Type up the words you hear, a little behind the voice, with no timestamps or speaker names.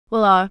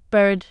Willar,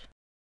 Byrd.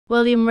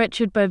 William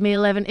Richard Byrd, May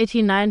 11,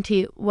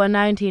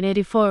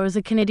 1890–1984, was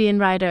a Canadian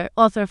writer,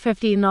 author of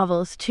 15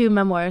 novels, 2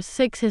 memoirs,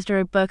 6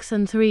 history books,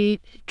 and 3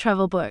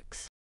 travel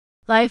books.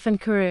 Life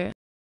and career.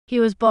 He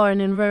was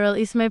born in rural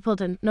East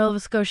Mapleton, Nova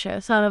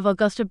Scotia, son of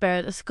Augusta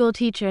Byrd, a school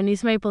teacher in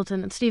East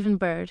Mapleton, and Stephen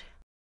Byrd.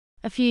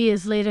 A few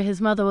years later, his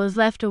mother was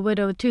left a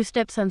widow with 2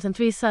 stepsons and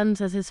 3 sons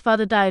as his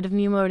father died of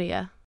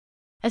pneumonia.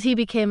 As he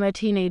became a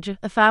teenager,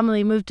 the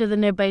family moved to the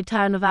nearby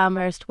town of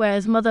Amherst, where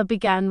his mother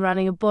began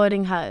running a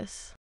boarding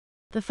house.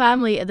 The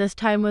family at this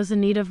time was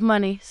in need of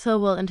money, so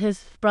Will and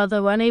his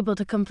brother were unable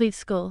to complete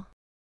school.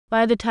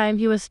 By the time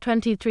he was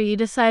 23, he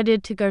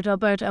decided to go to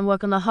Alberta and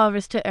work on the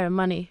harvest to earn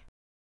money.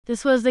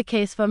 This was the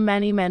case for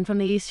many men from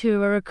the east who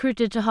were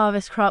recruited to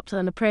harvest crops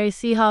on the Prairie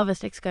Sea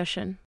Harvest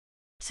excursion.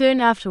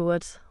 Soon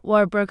afterwards,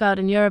 war broke out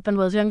in Europe, and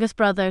Will's youngest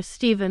brother,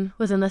 Stephen,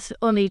 was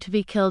only to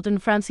be killed in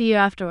France a year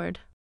afterward.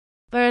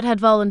 Byrd had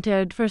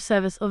volunteered for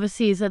service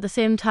overseas at the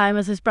same time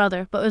as his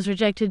brother, but was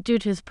rejected due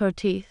to his poor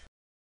teeth.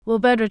 Will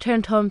Byrd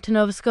returned home to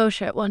Nova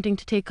Scotia, wanting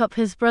to take up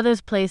his brother's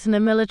place in the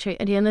military,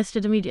 and he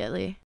enlisted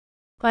immediately.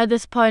 By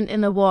this point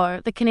in the war,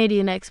 the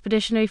Canadian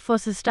Expeditionary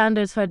Force's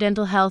standards for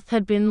dental health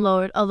had been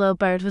lowered, although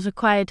Byrd was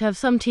required to have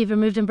some teeth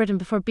removed in Britain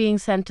before being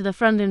sent to the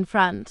front in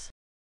France.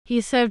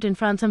 He served in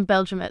France and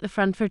Belgium at the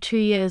front for 2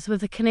 years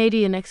with the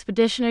Canadian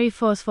Expeditionary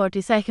Force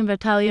 42nd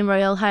Battalion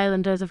Royal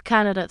Highlanders of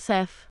Canada at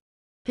CEF.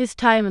 His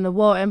time in the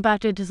war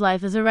impacted his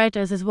life as a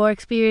writer, as his war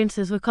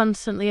experiences were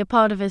constantly a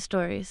part of his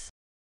stories.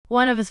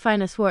 One of his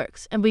finest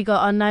works, And We Got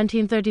On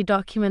 1930,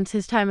 documents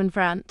his time in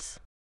France.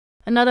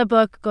 Another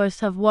book, Ghosts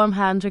Have Warm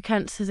Hands,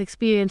 recounts his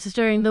experiences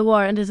during the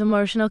war and his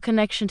emotional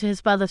connection to his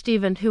brother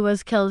Stephen, who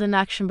was killed in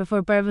action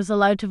before Byrd was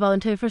allowed to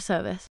volunteer for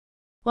service.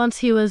 Once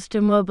he was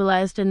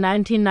demobilized in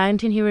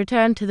 1919, he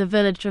returned to the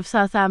village of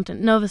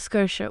Southampton, Nova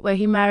Scotia, where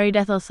he married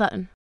Ethel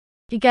Sutton.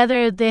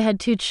 Together they had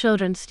 2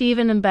 children,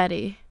 Stephen and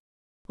Betty.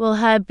 Will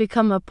had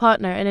become a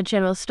partner in a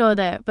general store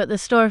there, but the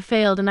store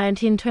failed in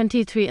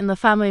 1923 and the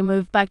family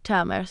moved back to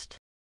Amherst.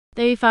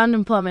 There he found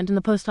employment in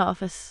the post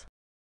office.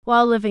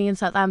 While living in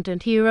Southampton,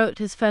 he wrote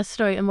his first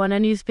story and won a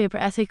newspaper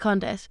essay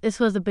contest. This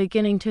was the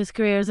beginning to his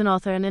career as an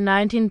author, and in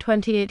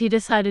 1928 he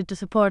decided to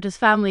support his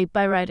family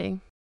by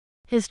writing.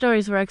 His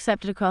stories were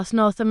accepted across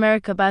North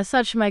America by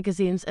such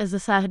magazines as the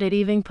Saturday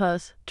Evening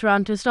Post,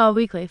 Toronto Star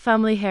Weekly,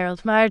 Family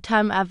Herald,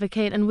 Maritime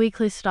Advocate, and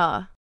Weekly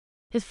Star.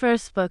 His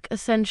first book, A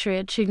Century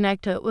at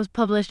Chignecto, was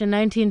published in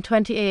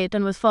 1928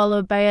 and was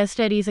followed by a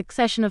steady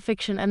succession of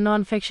fiction and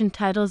non-fiction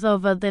titles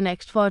over the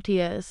next 40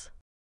 years.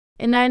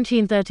 In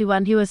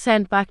 1931, he was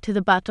sent back to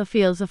the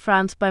battlefields of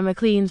France by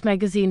Maclean's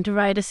magazine to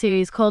write a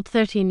series called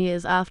 13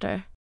 Years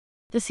After.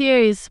 The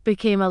series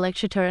became a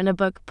lecture tour and a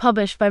book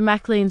published by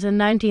Maclean's in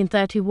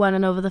 1931,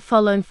 and over the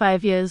following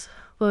 5 years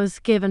was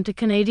given to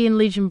Canadian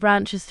Legion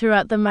branches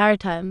throughout the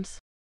Maritimes.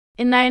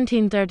 In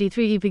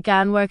 1933, he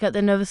began work at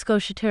the Nova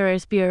Scotia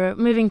Tourist Bureau,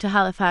 moving to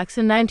Halifax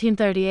in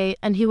 1938,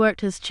 and he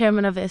worked as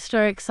chairman of the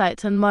Historic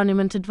Sites and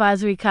Monuments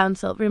Advisory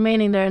Council,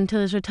 remaining there until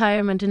his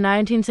retirement in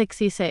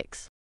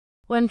 1966.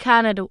 When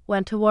Canada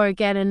went to war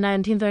again in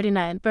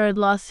 1939, Byrd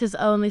lost his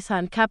only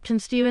son, Captain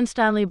Stephen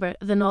Stanley Byrd,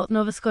 of the North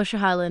Nova Scotia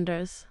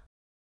Highlanders.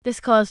 This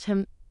caused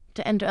him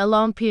to enter a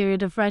long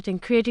period of writing,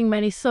 creating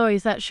many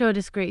stories that showed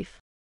his grief.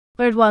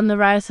 Byrd won the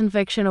Ryerson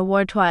Fiction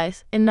Award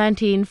twice, in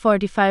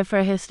 1945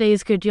 for his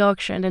Stays Good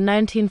Yorkshire and in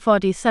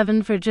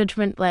 1947 for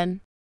Judgment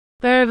Glen.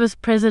 Byrd was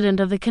president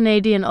of the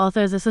Canadian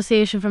Authors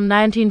Association from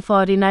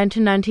 1949 to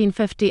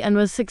 1950 and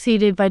was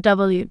succeeded by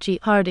W. G.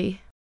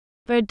 Hardy.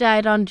 Byrd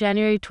died on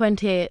January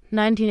 28,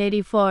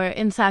 1984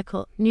 in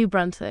Sackville, New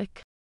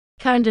Brunswick.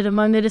 Counted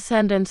among the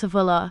descendants of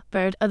Willar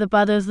Byrd are the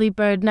brothers Lee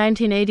Byrd,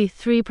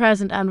 1983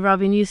 present, and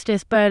Robin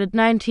Eustace Byrd,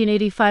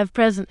 1985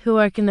 present, who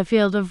work in the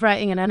field of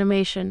writing and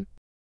animation.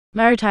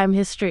 Maritime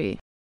history.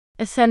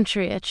 A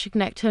Century at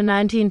Chignecto,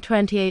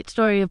 1928,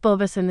 Story of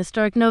Bulverson,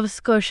 Historic Nova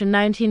Scotia,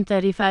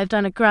 1935,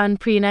 done at Grand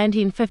Prix,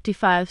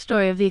 1955,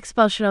 Story of the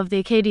Expulsion of the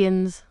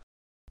Acadians.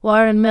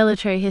 War and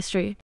Military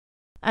History.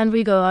 And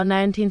We Go On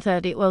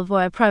 1930, World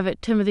War,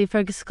 Private Timothy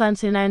Fergus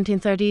Clancy,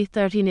 1930,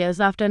 13 years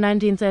after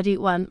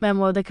 1931,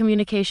 Memoir The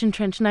Communication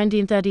Trench,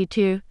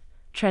 1932,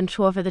 Trench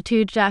Warfare, The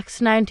Two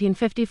Jacks,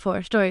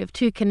 1954, Story of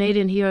 2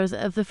 Canadian Heroes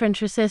of the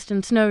French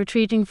Resistance, No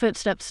Retreating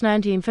Footsteps,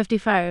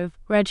 1955,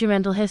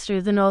 Regimental History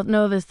of the North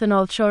Novas, The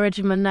North Shore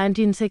Regiment,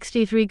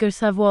 1963,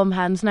 Ghosts Have Warm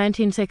Hands,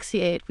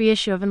 1968,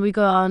 reissue of And We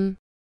Go On.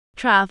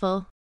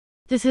 Travel.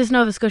 This is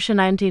Nova Scotia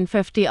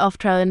 1950,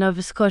 Off-Trail in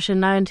Nova Scotia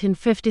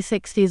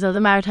 1950-60s of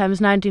the Maritimes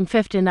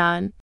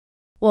 1959.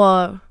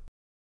 War.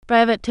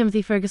 Private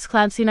Timothy Fergus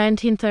Clancy,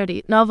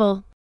 1930,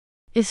 novel.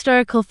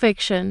 Historical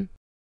fiction.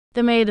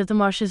 The Maid of the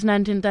Marshes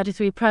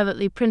 1933,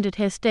 privately printed.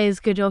 His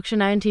Days Good Yorkshire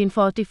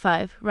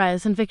 1945,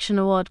 Rise and Fiction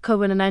Award,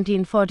 Coburn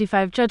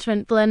 1945,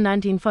 Judgment Glen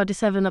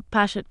 1947, Up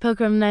Pashet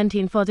Pilgrim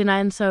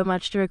 1949, So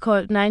Much to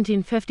Record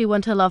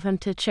 1951, To Love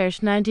and to Cherish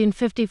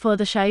 1954,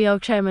 The Shy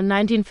Yorkshireman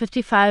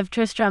 1955,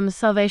 Tristram's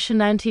Salvation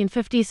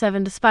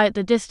 1957, Despite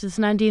the Distance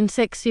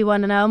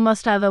 1961, And I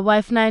Must Have a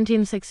Wife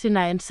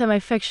 1969,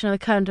 Semi-fictional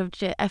account of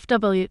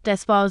J.F.W.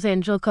 Desbau's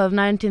Angel Cove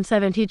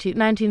 1972,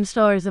 19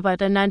 stories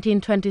about a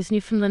 1920s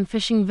Newfoundland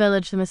fishing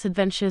village, The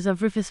Misadventures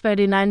of Rufus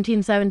Bertie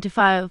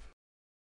 1975.